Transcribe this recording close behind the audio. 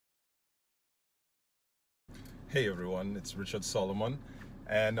Hey everyone, it's Richard Solomon,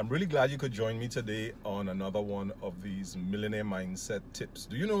 and I'm really glad you could join me today on another one of these millionaire mindset tips.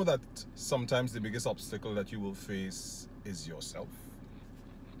 Do you know that sometimes the biggest obstacle that you will face is yourself?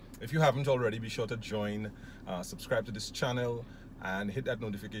 If you haven't already, be sure to join, subscribe to this channel, and hit that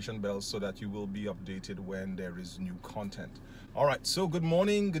notification bell so that you will be updated when there is new content. All right, so good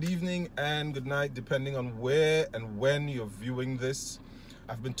morning, good evening, and good night, depending on where and when you're viewing this.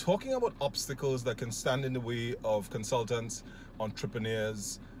 I've been talking about obstacles that can stand in the way of consultants,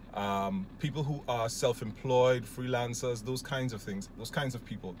 entrepreneurs, people who are self-employed, freelancers, those kinds of things, those kinds of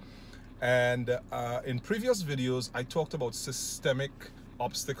people. And in previous videos, I talked about systemic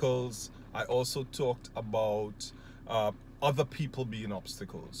obstacles. I also talked about other people being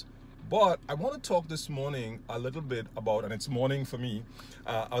obstacles. But I want to talk this morning a little bit about, and it's morning for me,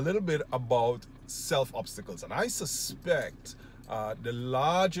 a little bit about self-obstacles. And I suspect the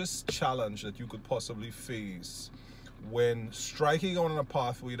largest challenge that you could possibly face when striking on a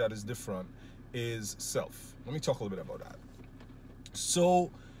pathway that is different is self. Let me talk a little bit about that.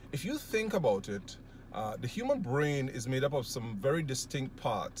 So if you think about it, the human brain is made up of some very distinct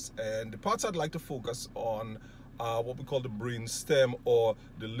parts, and the parts I'd like to focus on are what we call the brain stem, or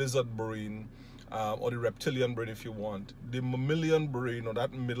the lizard brain, or the reptilian brain if you want, the mammalian brain, or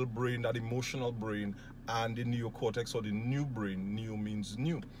that middle brain, that emotional brain, and the neocortex, or the new brain. New means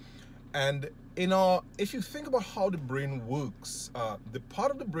new. And if you think about how the brain works, the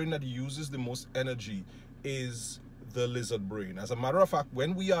part of the brain that uses the most energy is the lizard brain. As a matter of fact,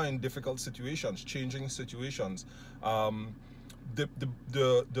 when we are in difficult situations, changing situations, the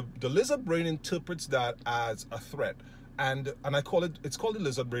lizard brain interprets that as a threat. And it's called the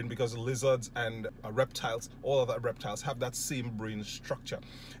lizard brain because lizards and reptiles, all of the reptiles, have that same brain structure.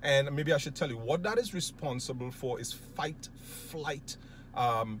 And maybe I should tell you what that is responsible for is fight, flight,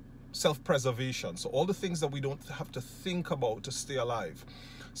 self-preservation. So all the things that we don't have to think about to stay alive,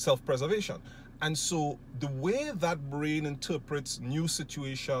 self-preservation. And so the way that brain interprets new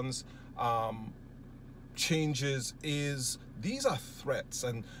situations, changes, is these are threats,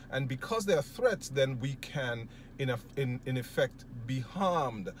 and because they are threats, then we can in effect be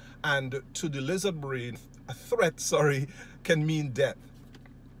harmed. And to the lizard brain, a threat, can mean death.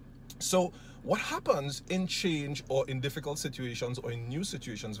 So what happens in change, or in difficult situations, or in new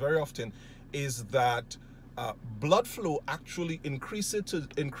situations very often, is that blood flow actually increases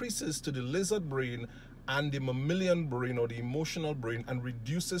to the lizard brain and the mammalian brain, or the emotional brain, and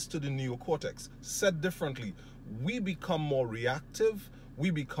reduces to the neocortex. Said differently, we become more reactive,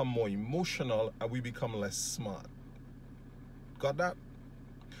 we become more emotional, and we become less smart. Got that?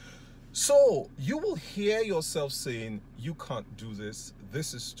 So you will hear yourself saying, you can't do this,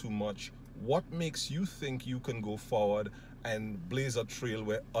 this is too much. What makes you think you can go forward and blaze a trail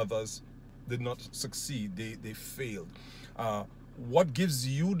where others did not succeed, they failed? What gives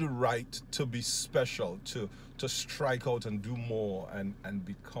you the right to be special, to strike out and do more and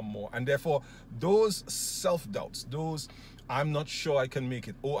become more? And therefore, those self-doubts, those I'm not sure I can make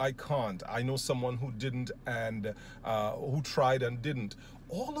it, oh, I can't, I know someone who didn't, and who tried and didn't,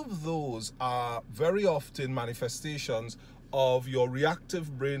 all of those are very often manifestations of your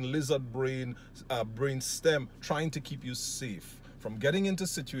reactive brain, lizard brain, brain stem, trying to keep you safe from getting into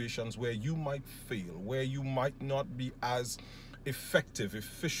situations where you might fail, where you might not be as effective,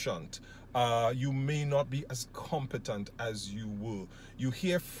 efficient, you may not be as competent as you were. You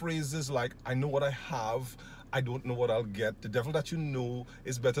hear phrases like, I know what I have, I don't know what I'll get. The devil that you know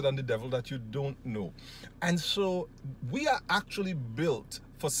is better than the devil that you don't know. And so we are actually built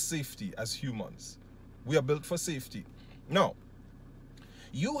for safety as humans. We are built for safety. Now,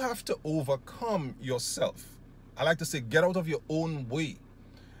 you have to overcome yourself. I like to say, get out of your own way.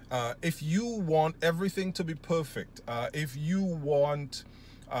 If you want everything to be perfect, if you want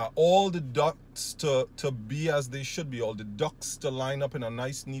all the ducks to be as they should be, all the ducks to line up in a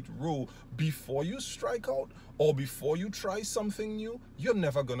nice neat row before you strike out, or before you try something new, you're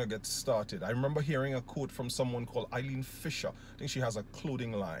never gonna get started. I remember hearing a quote from someone called Eileen Fisher. I think she has a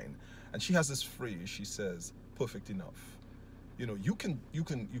clothing line, and she has this phrase. She says, perfect enough. You know, you can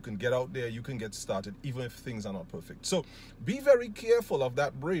get out there, you can get started even if things are not perfect. So be very careful of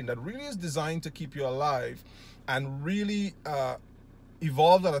that brain that really is designed to keep you alive, and really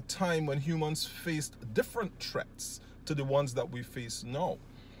evolved at a time when humans faced different threats to the ones that we face now.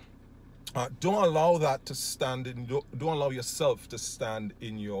 Don't allow that to stand in, don't allow yourself to stand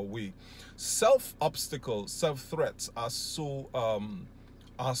in your way. Self-obstacles, self-threats are so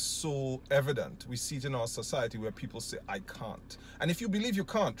evident. We see it in our society where people say, I can't. And if you believe you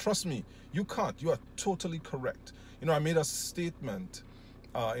can't, trust me, you can't. You are totally correct. You know, I made a statement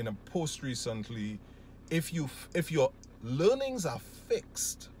in a post recently. if your learnings are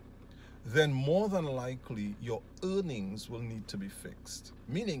fixed, then more than likely your earnings will need to be fixed.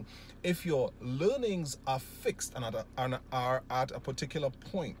 Meaning, if your learnings are fixed and are at a particular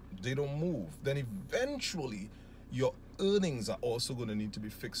point, they don't move, then eventually your earnings are also going to need to be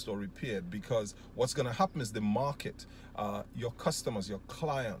fixed or repaired, because what's going to happen is the market, your customers, your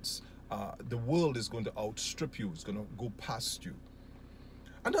clients, the world is going to outstrip you, it's going to go past you.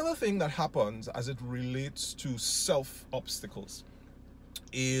 Another thing that happens as it relates to self-obstacles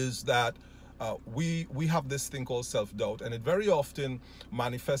is that we have this thing called self-doubt, and it very often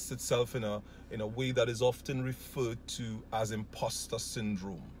manifests itself in a way that is often referred to as imposter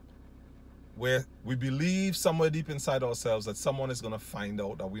syndrome, where we believe somewhere deep inside ourselves that someone is going to find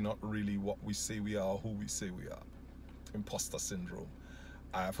out that we're not really what we say we are or who we say we are. Imposter syndrome.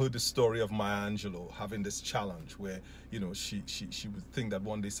 I've heard the story of Maya Angelou having this challenge where, you know, she would think that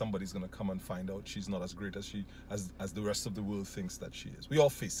one day somebody's going to come and find out she's not as great as the rest of the world thinks that she is. We all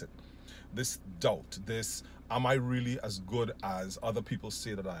face it. This doubt, this, am I really as good as other people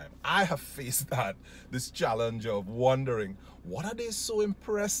say that I am? I have faced that, this challenge of wondering, what are they so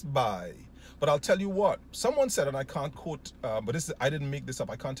impressed by? But I'll tell you what, someone said, and I can't quote, but I didn't make this up.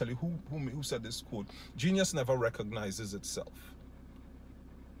 I can't tell you who said this quote. Genius never recognizes itself.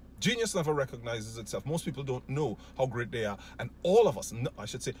 Genius never recognizes itself. Most people don't know how great they are. And all of us, I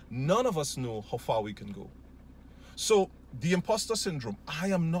should say, none of us know how far we can go. So the imposter syndrome, I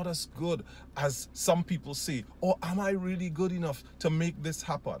am not as good as some people say, or am I really good enough to make this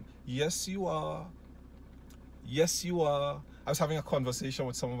happen? Yes, you are. Yes, you are. I was having a conversation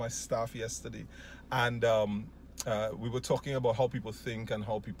with some of my staff yesterday, and we were talking about how people think and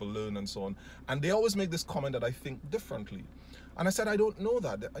how people learn and so on. And they always make this comment that I think differently. And I said, I don't know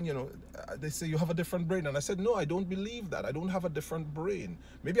that. And, you know, they say you have a different brain. And I said, no, I don't believe that. I don't have a different brain.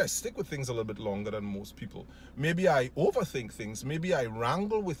 Maybe I stick with things a little bit longer than most people. Maybe I overthink things. Maybe I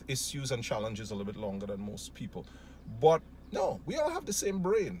wrangle with issues and challenges a little bit longer than most people. But no, we all have the same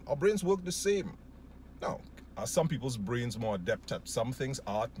brain. Our brains work the same. Now, are some people's brains more adept at some things,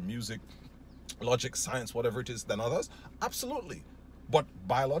 art, music, logic, science, whatever it is, than others? Absolutely. But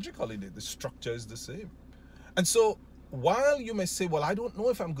biologically, the structure is the same. And so, while you may say, well, I don't know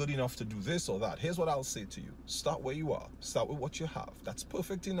if I'm good enough to do this or that, here's what I'll say to you. Start where you are. Start with what you have. That's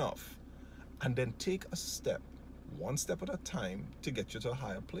perfect enough. And then take a step, one step at a time, to get you to a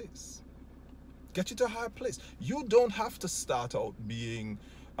higher place. Get you to a higher place. You don't have to start out being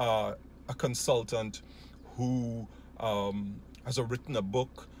a consultant who has written a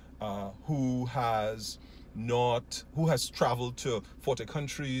book, who has traveled to 40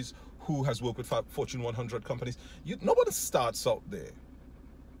 countries, who has worked with Fortune 100 companies. Nobody starts out there.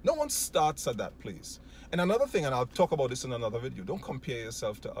 No one starts at that place. And another thing, and I'll talk about this in another video, don't compare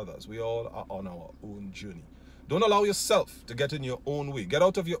yourself to others. We all are on our own journey. Don't allow yourself to get in your own way. Get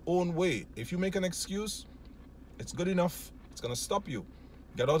out of your own way. If you make an excuse, it's good enough. It's going to stop you.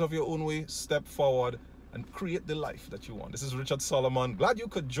 Get out of your own way, step forward, and create the life that you want. This is Richard Solomon. Glad you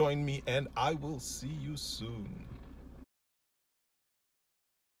could join me, and I will see you soon.